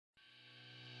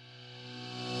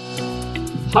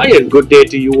Hi and good day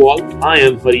to you all. I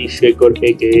am Harish Shekhar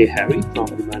aka Harry from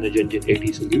the Manage Engine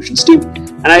AT Solutions team,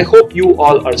 and I hope you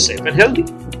all are safe and healthy.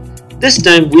 This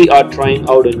time we are trying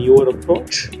out a newer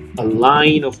approach, a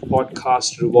line of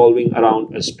podcasts revolving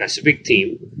around a specific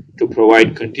theme to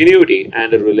provide continuity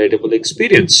and a relatable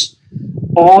experience.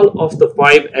 All of the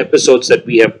 5 episodes that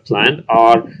we have planned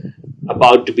are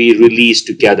about to be released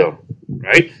together,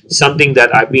 right? Something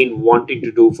that I've been wanting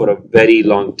to do for a very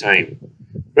long time,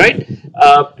 right?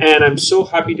 And I'm so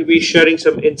happy to be sharing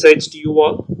some insights to you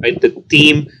all, right? The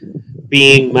theme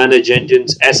being Manage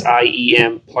Engine's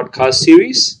SIEM podcast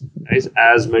series, right?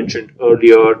 As mentioned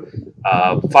earlier,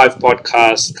 5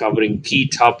 podcasts covering key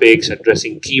topics,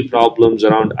 addressing key problems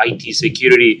around IT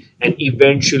security, and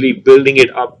eventually building it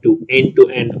up to end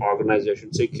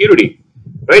organization security,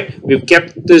 right? We've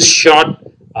kept this short,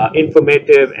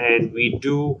 informative, and we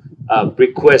do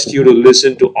request you to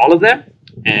listen to all of them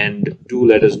and do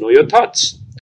let us know your thoughts.